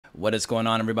What is going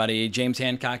on, everybody? James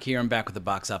Hancock here. I'm back with the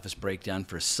box office breakdown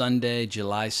for Sunday,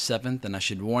 July 7th, and I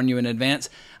should warn you in advance,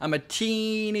 I'm a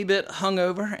teeny bit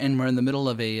hungover, and we're in the middle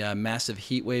of a massive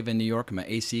heat wave in New York, and my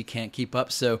AC can't keep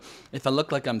up, so if I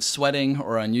look like I'm sweating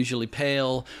or unusually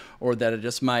pale, or that I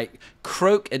just might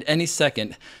croak at any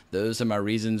second, those are my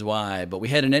reasons why. But we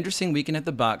had an interesting weekend at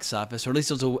the box office, or at least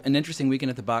it was an interesting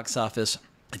weekend at the box office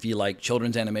if you like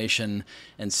children's animation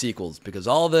and sequels, because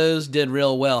all those did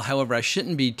real well. However, I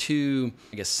shouldn't be too,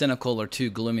 cynical or too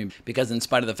gloomy, because in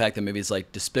spite of the fact that movies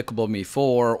like Despicable Me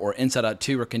 4 or Inside Out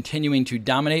 2 are continuing to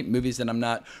dominate, movies that I'm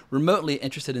not remotely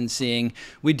interested in seeing,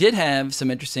 we did have some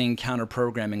interesting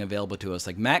counter-programming available to us.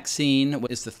 Like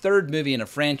MaXXXine is the third movie in a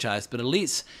franchise, but at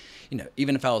least,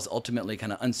 even if I was ultimately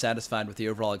kind of unsatisfied with the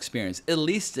overall experience, at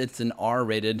least it's an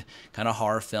R-rated kind of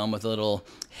horror film with a little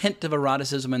hint of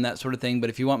eroticism and that sort of thing. But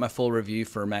if you want my full review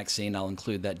for MaXXXine, I'll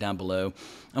include that down below.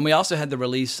 And we also had the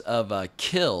release of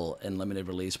Kill in limited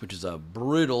release, which is a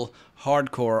brutal,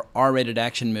 hardcore, R-rated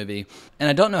action movie. And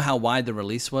I don't know how wide the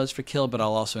release was for Kill, but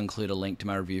I'll also include a link to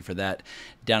my review for that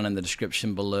down in the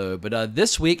description below. But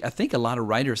this week, I think a lot of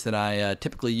writers that I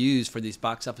typically use for these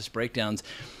box office breakdowns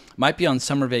might be on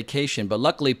summer vacation, but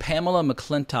luckily Pamela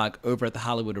McClintock over at The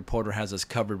Hollywood Reporter has us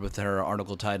covered with her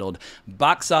article titled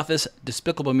Box Office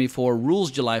Despicable Me 4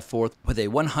 Rules July 4th with a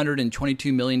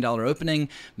 $122 million opening.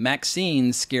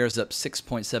 MaXXXine scares up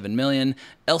 $6.7 million.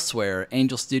 Elsewhere,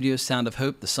 Angel Studios' Sound of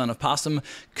Hope, The Son of Possum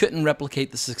couldn't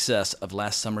replicate the success of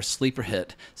last summer's sleeper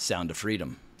hit, Sound of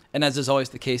Freedom. And as is always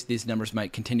the case, these numbers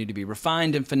might continue to be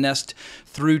refined and finessed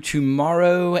through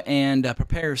tomorrow, and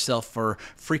prepare yourself for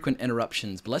frequent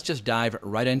interruptions. But let's just dive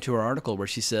right into her article where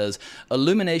she says,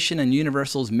 Illumination and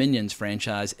Universal's Minions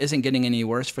franchise isn't getting any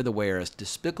worse for the wearers.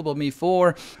 Despicable Me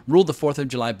 4 ruled the 4th of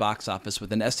July box office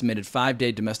with an estimated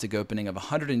 5-day domestic opening of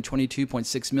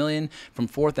 $122.6 million from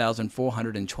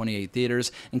 4,428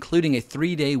 theaters, including a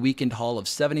 3-day weekend haul of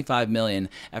 $75 million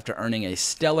after earning a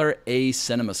stellar A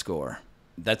cinema score.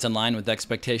 That's in line with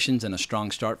expectations and a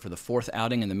strong start for the 4th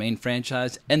outing in the main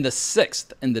franchise and the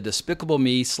 6th in the Despicable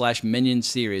Me/Minions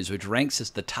series, which ranks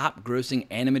as the top grossing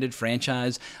animated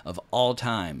franchise of all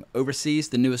time. Overseas,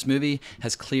 the newest movie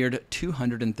has cleared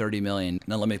 $230 million.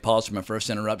 Now let me pause for my first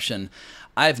interruption.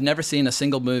 I've never seen a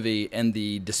single movie in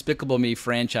the Despicable Me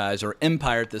franchise, or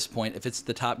Empire at this point, if it's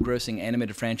the top grossing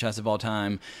animated franchise of all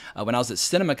time. When I was at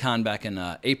CinemaCon back in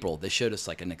April, they showed us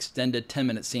like an extended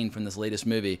 10-minute scene from this latest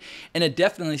movie, and it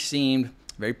definitely seemed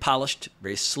very polished,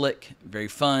 very slick, very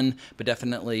fun, but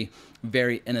definitely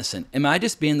very innocent. Am I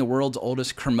just being the world's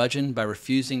oldest curmudgeon by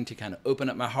refusing to kind of open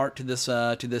up my heart to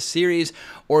this series,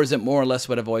 or is it more or less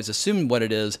what I've always assumed what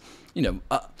it is?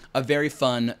 A very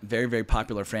fun, very, very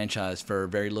popular franchise for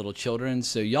very little children.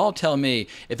 So y'all tell me,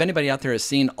 if anybody out there has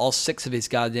seen all 6 of these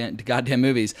goddamn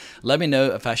movies, let me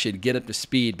know if I should get up to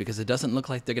speed, because it doesn't look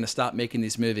like they're going to stop making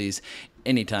these movies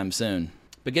anytime soon.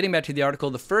 But getting back to the article,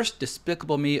 the first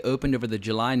Despicable Me opened over the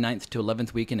July 9th to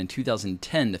 11th weekend in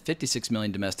 2010 to $56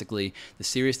 million domestically. The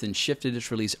series then shifted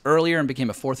its release earlier and became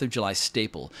a 4th of July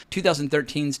staple.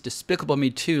 2013's Despicable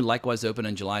Me 2 likewise opened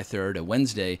on July 3rd, a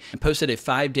Wednesday, and posted a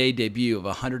 5-day debut of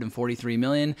 $143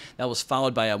 million. That was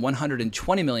followed by a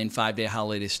 $120 million 5-day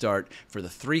holiday start for the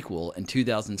threequel in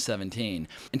 2017.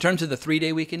 In terms of the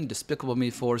 3-day weekend, Despicable Me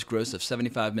 4's gross of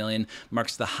 $75 million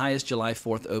marks the highest July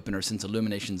 4th opener since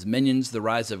Illumination's Minions: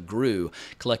 The Rise of Gru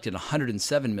collected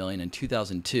 $107 million in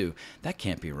 2002. That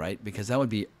can't be right, because that would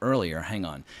be earlier. Hang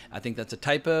on. I think that's a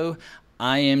typo.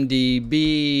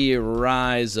 IMDb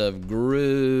Rise of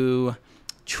Gru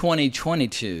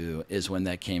 2022 is when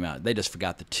that came out. They just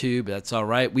forgot the 2, but that's all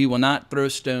right. We will not throw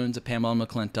stones at Pamela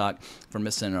McClintock for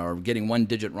missing or getting one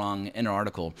digit wrong in her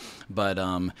article. But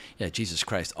yeah, Jesus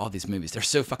Christ, all these movies, they're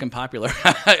so fucking popular.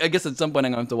 I guess at some point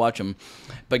I'm going to have to watch them.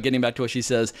 But getting back to what she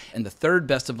says, and the 3rd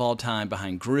best of all time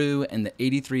behind Gru and the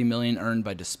 $83 million earned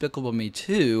by Despicable Me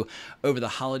 2 over the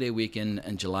holiday weekend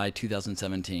in July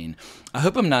 2017. I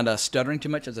hope I'm not stuttering too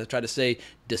much as I try to say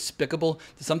despicable.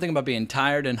 There's something about being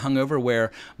tired and hungover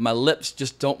where my lips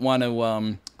just don't want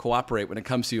to cooperate when it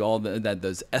comes to all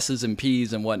those S's and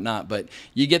P's and whatnot, but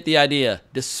you get the idea.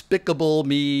 Despicable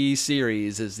Me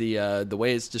series is the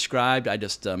way it's described. I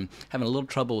just having a little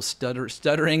trouble with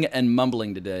stuttering and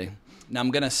mumbling today. Now, I'm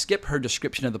going to skip her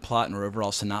description of the plot and her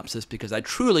overall synopsis because I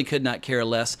truly could not care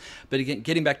less. But again,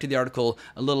 getting back to the article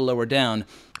a little lower down,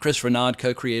 Chris Renaud,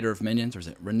 co-creator of Minions, or is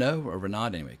it Renaud or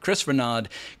Renaud? Anyway, Chris Renaud,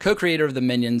 co-creator of the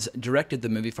Minions, directed the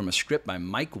movie from a script by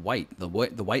Mike White, the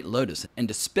White Lotus, and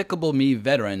Despicable Me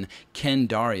veteran Ken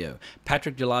Dario.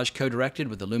 Patrick Delage co-directed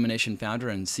with Illumination founder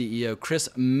and CEO Chris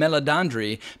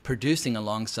Meledandri producing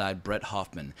alongside Brett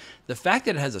Hoffman. The fact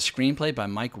that it has a screenplay by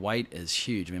Mike White is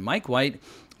huge. I mean, Mike White,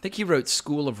 I think he wrote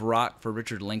School of Rock for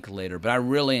Richard Linklater, but I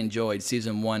really enjoyed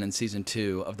Season 1 and Season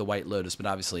 2 of The White Lotus, but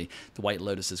obviously The White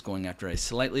Lotus is going after a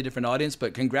slightly different audience,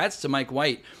 but congrats to Mike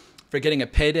White for getting a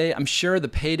payday. I'm sure the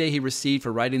payday he received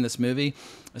for writing this movie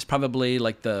is probably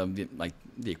like the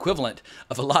equivalent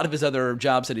of a lot of his other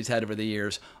jobs that he's had over the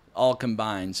years, all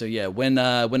combined. So yeah, when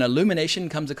Illumination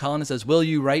comes to call and says, will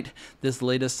you write this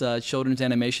latest children's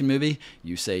animation movie?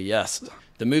 You say yes.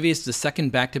 The movie is the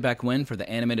second back-to-back win for the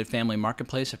animated family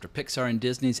marketplace after Pixar and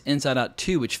Disney's Inside Out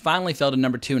 2, which finally fell to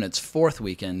number 2 in its fourth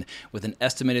weekend, with an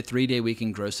estimated 3-day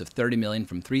weekend gross of $30 million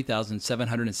from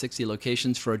 3,760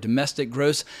 locations for a domestic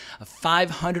gross of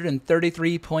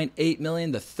 $533.8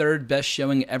 million, the third best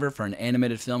showing ever for an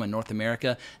animated film in North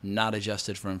America, not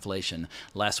adjusted for inflation.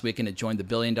 Last weekend, it joined the $1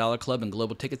 billion club in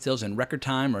global ticket sales in record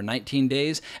time, or 19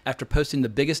 days, after posting the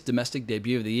biggest domestic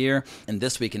debut of the year. And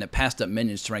this weekend, it passed up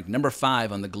Minions to rank number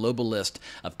 5 on the global list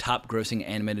of top-grossing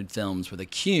animated films with a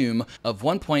cume of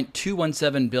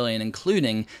 $1.217 billion,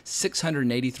 including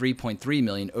 $683.3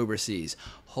 million overseas.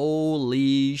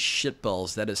 Holy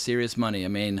shitballs, that is serious money. I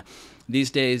mean, these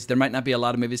days, there might not be a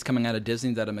lot of movies coming out of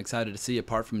Disney that I'm excited to see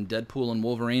apart from Deadpool and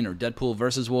Wolverine, or Deadpool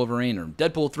versus Wolverine, or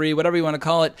Deadpool 3, whatever you want to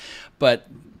call it, but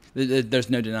there's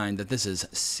no denying that this is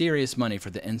serious money for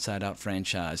the Inside Out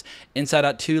franchise. Inside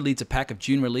Out 2 leads a pack of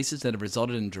June releases that have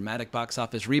resulted in dramatic box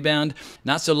office rebound.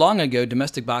 Not so long ago,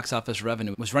 domestic box office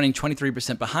revenue was running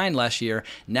 23% behind last year.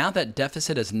 Now that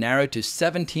deficit has narrowed to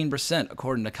 17%,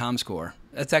 according to ComScore.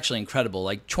 That's actually incredible.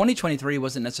 Like, 2023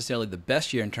 wasn't necessarily the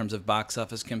best year in terms of box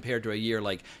office compared to a year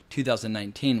like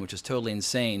 2019, which is totally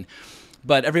insane.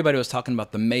 But everybody was talking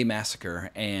about the May Massacre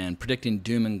and predicting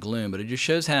doom and gloom, but it just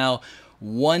shows how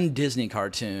one Disney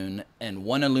cartoon and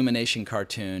one Illumination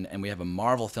cartoon, and we have a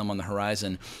Marvel film on the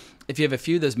horizon. If you have a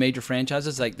few of those major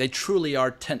franchises, like, they truly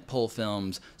are tentpole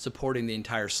films supporting the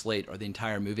entire slate or the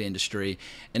entire movie industry.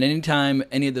 And anytime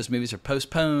any of those movies are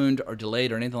postponed or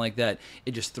delayed or anything like that,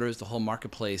 it just throws the whole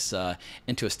marketplace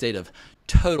into a state of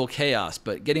total chaos.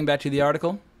 But getting back to the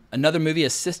article, another movie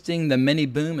assisting the mini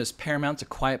boom is Paramount's A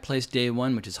Quiet Place Day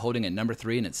 1, which is holding at number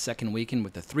 3 in its second weekend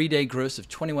with a 3-day gross of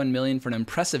 $21 million for an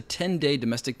impressive 10-day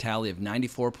domestic tally of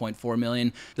 $94.4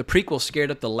 million. The prequel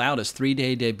scared up the loudest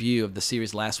 3-day debut of the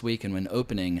series last weekend when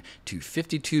opening to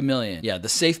 $52 million. Yeah, the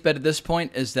safe bet at this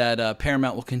point is that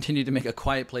Paramount will continue to make A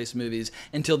Quiet Place movies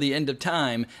until the end of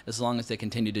time, as long as they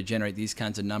continue to generate these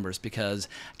kinds of numbers, because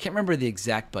I can't remember the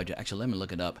exact budget. Actually, let me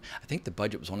look it up. I think the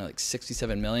budget was only like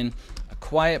 $67 million. A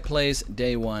Quiet Place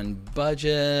Day 1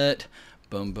 budget,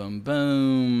 boom, boom,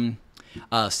 boom,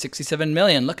 $67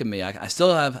 million. Look at me. I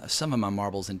still have some of my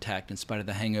marbles intact in spite of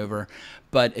the hangover.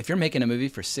 But if you're making a movie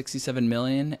for $67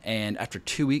 million and after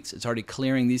 2 weeks it's already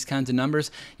clearing these kinds of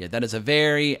numbers, yeah, that is a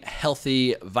very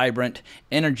healthy, vibrant,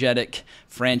 energetic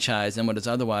franchise in what is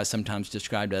otherwise sometimes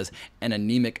described as an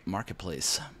anemic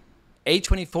marketplace.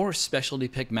 A24's specialty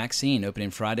pick MaXXXine,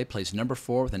 opening Friday, placed number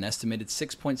 4 with an estimated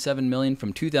 $6.7 million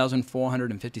from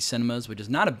 2,450 cinemas, which is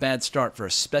not a bad start for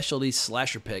a specialty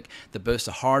slasher pick that boasts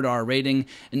a hard R rating.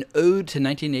 An ode to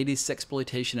 1980s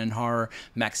sexploitation and horror,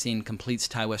 MaXXXine completes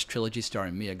Ty West trilogy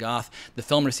starring Mia Goth. The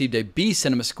film received a B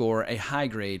cinema score, a high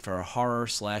grade for a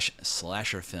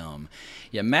horror/slasher film.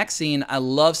 Yeah, MaXXXine, I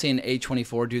love seeing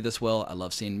A24 do this well. I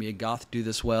love seeing Mia Goth do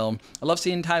this well. I love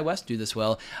seeing Ty West do this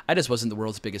well. I just wasn't the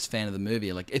world's biggest fan of the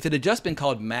movie. Like, if it had just been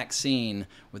called MaXXXine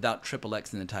without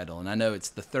XXX in the title, and I know it's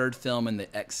the third film in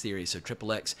the X series, so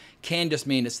XXX can just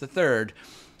mean it's the third,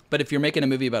 but if you're making a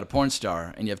movie about a porn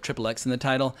star and you have XXX in the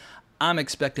title, I'm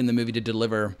expecting the movie to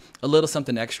deliver a little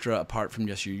something extra apart from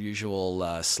just your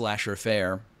usual slasher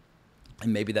fare.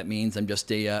 And maybe that means I'm just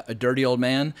a dirty old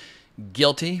man.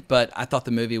 Guilty, but I thought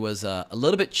the movie was a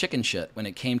little bit chicken shit when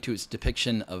it came to its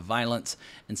depiction of violence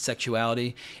and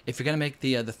sexuality. If you're going to make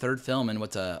the third film in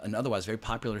what's an otherwise very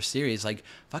popular series, like,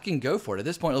 fucking go for it. At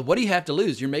this point, like, what do you have to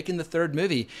lose? You're making the third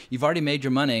movie. You've already made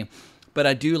your money. But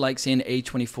I do like seeing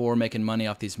A24 making money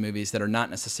off these movies that are not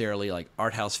necessarily like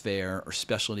art house fare or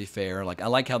specialty fare. Like, I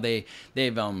like how they're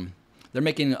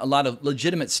making a lot of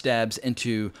legitimate stabs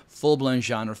into full-blown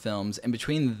genre films. And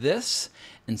between this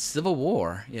and Civil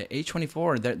War, yeah,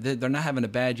 A24, they're not having a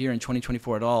bad year in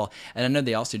 2024 at all. And I know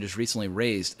they also just recently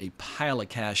raised a pile of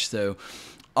cash. So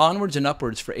onwards and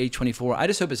upwards for A24. I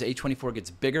just hope as A24 gets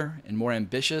bigger and more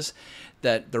ambitious,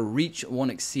 that the reach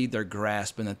won't exceed their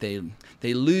grasp, and that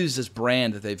they lose this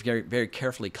brand that they've very, very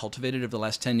carefully cultivated over the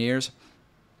last 10 years.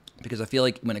 Because I feel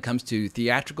like when it comes to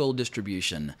theatrical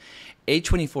distribution,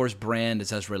 A24's brand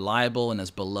is as reliable and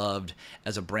as beloved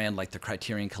as a brand like the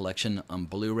Criterion Collection on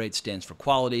Blu-ray. It stands for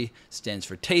quality, stands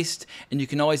for taste, and you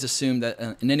can always assume that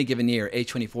in any given year,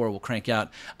 A24 will crank out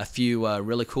a few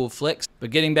really cool flicks. But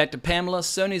getting back to Pamela,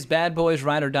 Sony's Bad Boys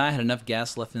Ride or Die had enough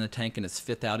gas left in the tank in its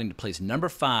fifth outing to place number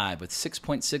 5 with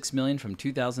 $6.6 million from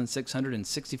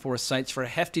 2,664 sites for a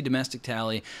hefty domestic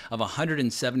tally of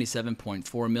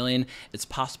 $177.4 million. It's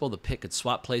possible the pick could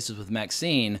swap places with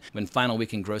MaXXXine when final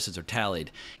weekend grosses are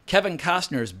tallied. Kevin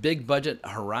Costner's big-budget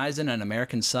Horizon, an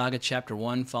American Saga Chapter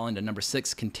 1, falling to number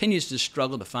 6, continues to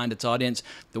struggle to find its audience.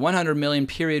 The $100 million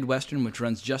period Western, which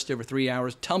runs just over 3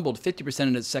 hours, tumbled 50%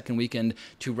 in its second weekend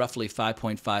to roughly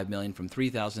 $5.5 million from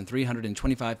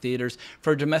 3,325 theaters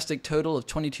for a domestic total of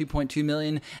 $22.2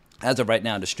 million. As of right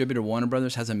now, distributor Warner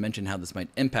Brothers hasn't mentioned how this might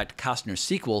impact Costner's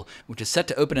sequel, which is set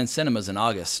to open in cinemas in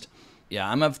August. Yeah,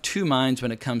 I'm of two minds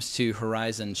when it comes to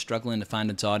Horizon struggling to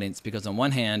find its audience, because on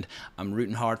one hand, I'm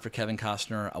rooting hard for Kevin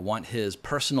Costner. I want his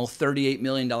personal $38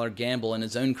 million gamble in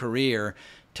his own career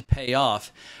to pay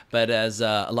off. But as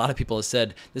a lot of people have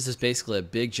said, this is basically a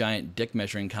big, giant dick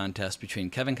measuring contest between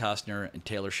Kevin Costner and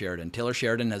Taylor Sheridan. Taylor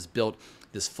Sheridan has built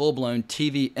this full-blown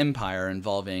TV empire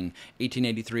involving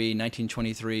 1883,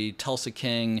 1923, Tulsa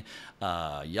King,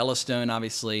 Yellowstone,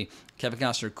 obviously. Kevin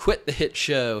Costner quit the hit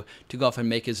show to go off and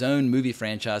make his own movie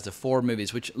franchise of 4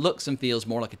 movies, which looks and feels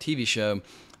more like a TV show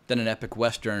than an epic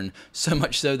Western. So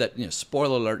much so that,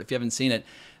 spoiler alert, if you haven't seen it,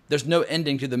 there's no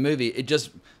ending to the movie. It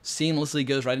just seamlessly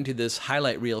goes right into this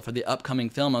highlight reel for the upcoming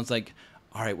film. I was like,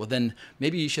 all right, well then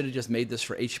maybe you should have just made this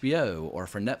for HBO or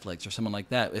for Netflix or someone like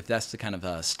that, if that's the kind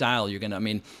of style you're going to... I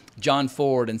mean, John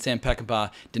Ford and Sam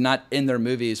Peckinpah did not end their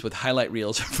movies with highlight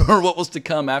reels for what was to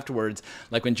come afterwards.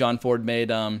 Like when John Ford made,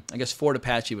 I guess Ford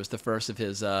Apache was the first of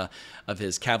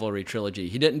his Cavalry trilogy.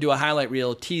 He didn't do a highlight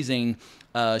reel teasing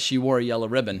She Wore a Yellow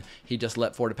Ribbon. He just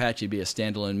let Ford Apache be a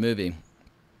standalone movie.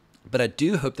 But I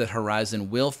do hope that Horizon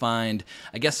will find,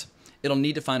 I guess... it'll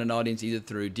need to find an audience either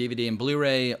through DVD and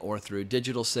Blu-ray or through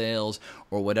digital sales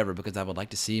or whatever, because I would like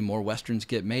to see more Westerns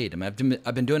get made. I mean,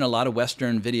 I've been doing a lot of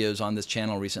Western videos on this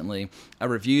channel recently. I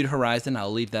reviewed Horizon.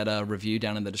 I'll leave that review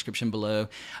down in the description below.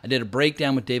 I did a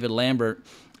breakdown with David Lambert,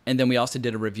 and then we also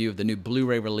did a review of the new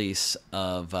Blu-ray release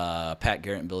of Pat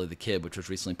Garrett and Billy the Kid, which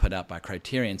was recently put out by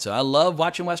Criterion. So I love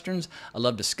watching Westerns. I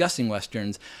love discussing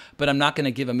Westerns, but I'm not going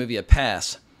to give a movie a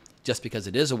pass just because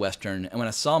it is a Western. And when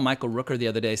I saw Michael Rooker the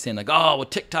other day saying like, oh, well,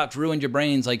 TikTok's ruined your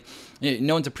brains, like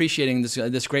no one's appreciating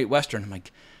this great Western. I'm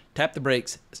like, tap the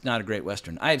brakes. It's not a great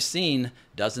Western. I have seen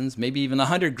dozens, maybe even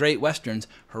 100 great Westerns.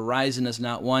 Horizon is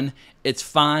not one. It's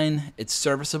fine. It's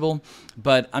serviceable.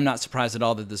 But I'm not surprised at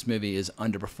all that this movie is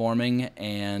underperforming.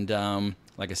 And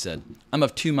like I said, I'm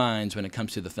of two minds when it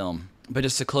comes to the film. But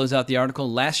just to close out the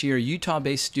article, last year,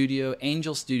 Utah-based studio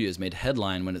Angel Studios made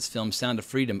headline when its film Sound of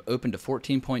Freedom opened to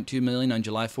 $14.2 million on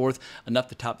July 4th, enough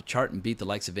to top the chart and beat the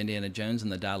likes of Indiana Jones and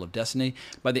the Dial of Destiny.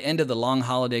 By the end of the long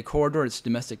holiday corridor, its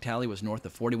domestic tally was north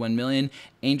of $41 million.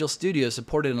 Angel Studios,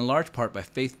 supported in large part by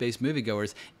faith-based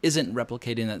moviegoers, isn't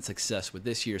replicating that success with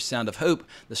this year's Sound of Hope,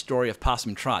 the story of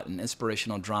Possum Trot, an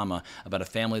inspirational drama about a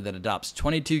family that adopts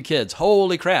 22 kids.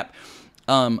 Holy crap!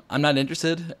 I'm not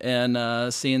interested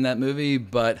in seeing that movie,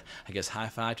 but I guess high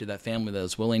five to that family that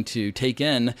was willing to take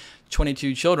in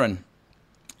 22 children.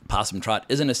 Possum Trot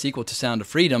isn't a sequel to Sound of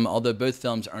Freedom, although both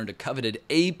films earned a coveted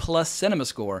A+ cinema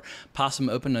score. Possum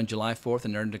opened on July 4th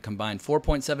and earned a combined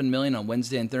 $4.7 million on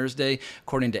Wednesday and Thursday,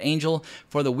 according to Angel.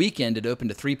 For the weekend, it opened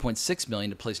to $3.6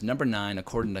 million to place number 9,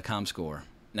 according to ComScore.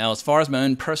 Now, as far as my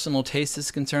own personal taste is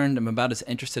concerned, I'm about as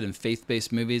interested in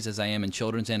faith-based movies as I am in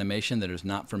children's animation that is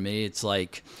not for me. It's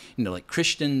like, like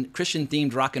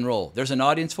Christian-themed rock and roll. There's an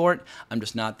audience for it. I'm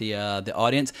just not the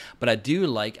audience. But I do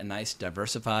like a nice,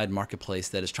 diversified marketplace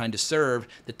that is trying to serve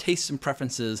the tastes and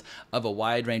preferences of a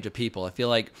wide range of people. I feel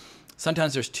like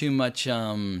sometimes there's too much...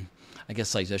 I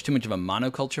guess there's too much of a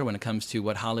monoculture when it comes to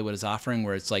what Hollywood is offering,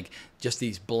 where it's like just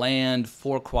these bland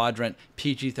 4-quadrant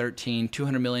PG-13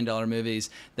 $200 million movies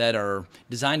that are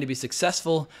designed to be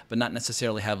successful but not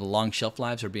necessarily have long shelf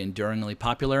lives or be enduringly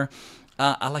popular.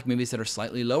 I like movies that are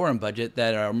slightly lower in budget,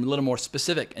 that are a little more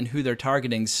specific in who they're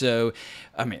targeting. So,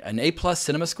 I mean, an A+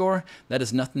 cinema score, that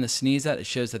is nothing to sneeze at. It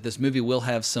shows that this movie will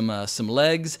have some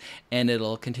legs, and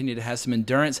it'll continue to have some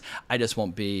endurance. I just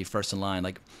won't be first in line.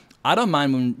 Like, I don't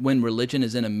mind when religion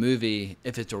is in a movie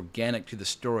if it's organic to the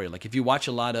story. Like if you watch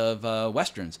a lot of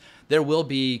Westerns, there will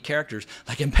be characters,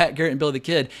 like in Pat Garrett and Billy the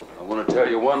Kid. I want to tell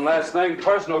you one last thing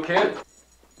personal, kid.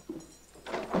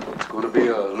 It's going to be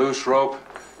a loose rope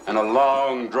and a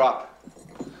long drop.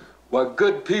 What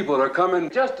good people are coming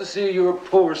just to see your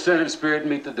poor sinning spirit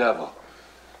meet the devil.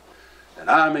 And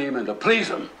I'm aiming to please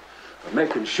them by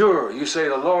making sure you say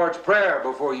the Lord's Prayer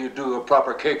before you do a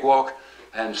proper cakewalk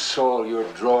and soil your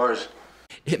drawers.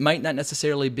 It might not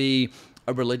necessarily be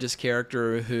a religious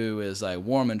character who is like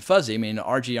warm and fuzzy. I mean,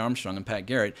 R.G. Armstrong and Pat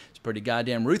Garrett is pretty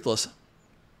goddamn ruthless.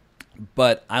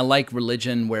 But I like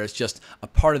religion where it's just a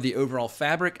part of the overall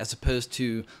fabric as opposed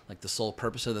to like the sole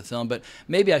purpose of the film. But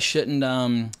maybe I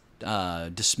shouldn't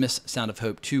dismiss Sound of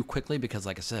Hope too quickly because,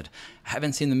 like I said, I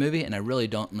haven't seen the movie and I really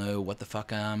don't know what the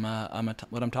fuck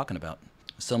what I'm talking about.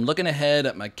 So I'm looking ahead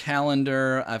at my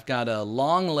calendar. I've got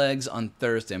Long Legs on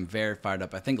Thursday. I'm very fired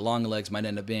up. I think Long Legs might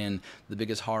end up being the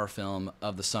biggest horror film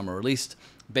of the summer, or at least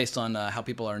based on how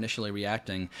people are initially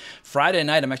reacting. Friday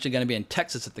night, I'm actually going to be in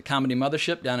Texas at the Comedy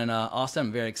Mothership down in Austin.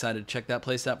 I'm very excited to check that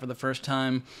place out for the first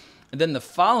time. And then the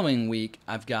following week,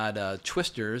 I've got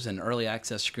Twisters, an early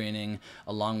access screening,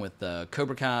 along with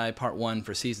Cobra Kai Part 1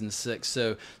 for Season 6.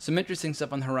 So some interesting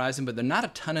stuff on the horizon, but there are not a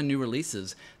ton of new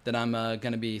releases that I'm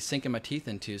going to be sinking my teeth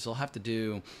into. So I'll have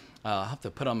to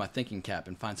put on my thinking cap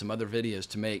and find some other videos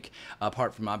to make,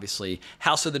 apart from, obviously,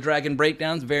 House of the Dragon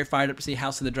breakdowns. Very fired up to see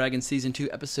House of the Dragon Season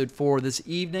 2, Episode 4 this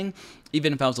evening.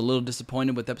 Even if I was a little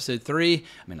disappointed with Episode 3,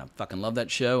 I mean, I fucking love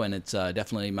that show, and it's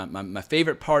definitely my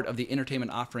favorite part of the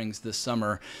entertainment offerings this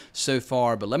summer so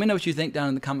far. But let me know what you think down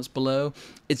in the comments below.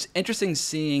 It's interesting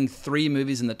seeing 3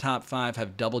 movies in the top 5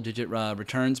 have double-digit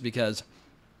returns because,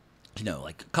 you know,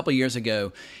 like a couple years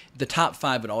ago, the top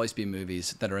 5 would always be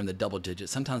movies that are in the double digits,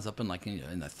 sometimes up in like, you know,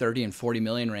 in the 30 and 40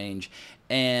 million range.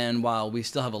 And while we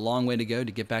still have a long way to go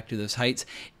to get back to those heights,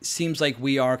 it seems like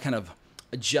we are kind of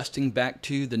adjusting back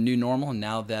to the new normal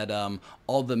now that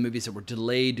all the movies that were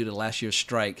delayed due to last year's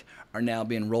strike are now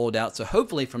being rolled out. So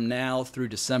hopefully from now through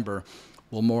December,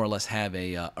 we'll more or less have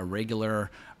a regular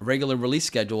release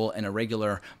schedule and a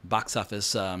regular box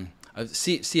office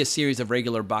see a series of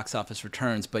regular box office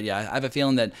returns. But yeah, I have a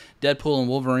feeling that Deadpool and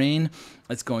Wolverine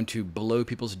is going to blow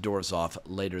people's doors off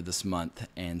later this month.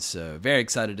 And so very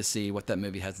excited to see what that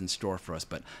movie has in store for us.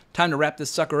 But time to wrap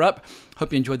this sucker up.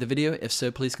 Hope you enjoyed the video. If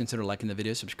so, please consider liking the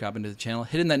video, subscribing to the channel,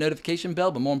 hitting that notification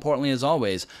bell, but more importantly, as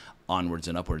always, onwards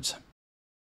and upwards.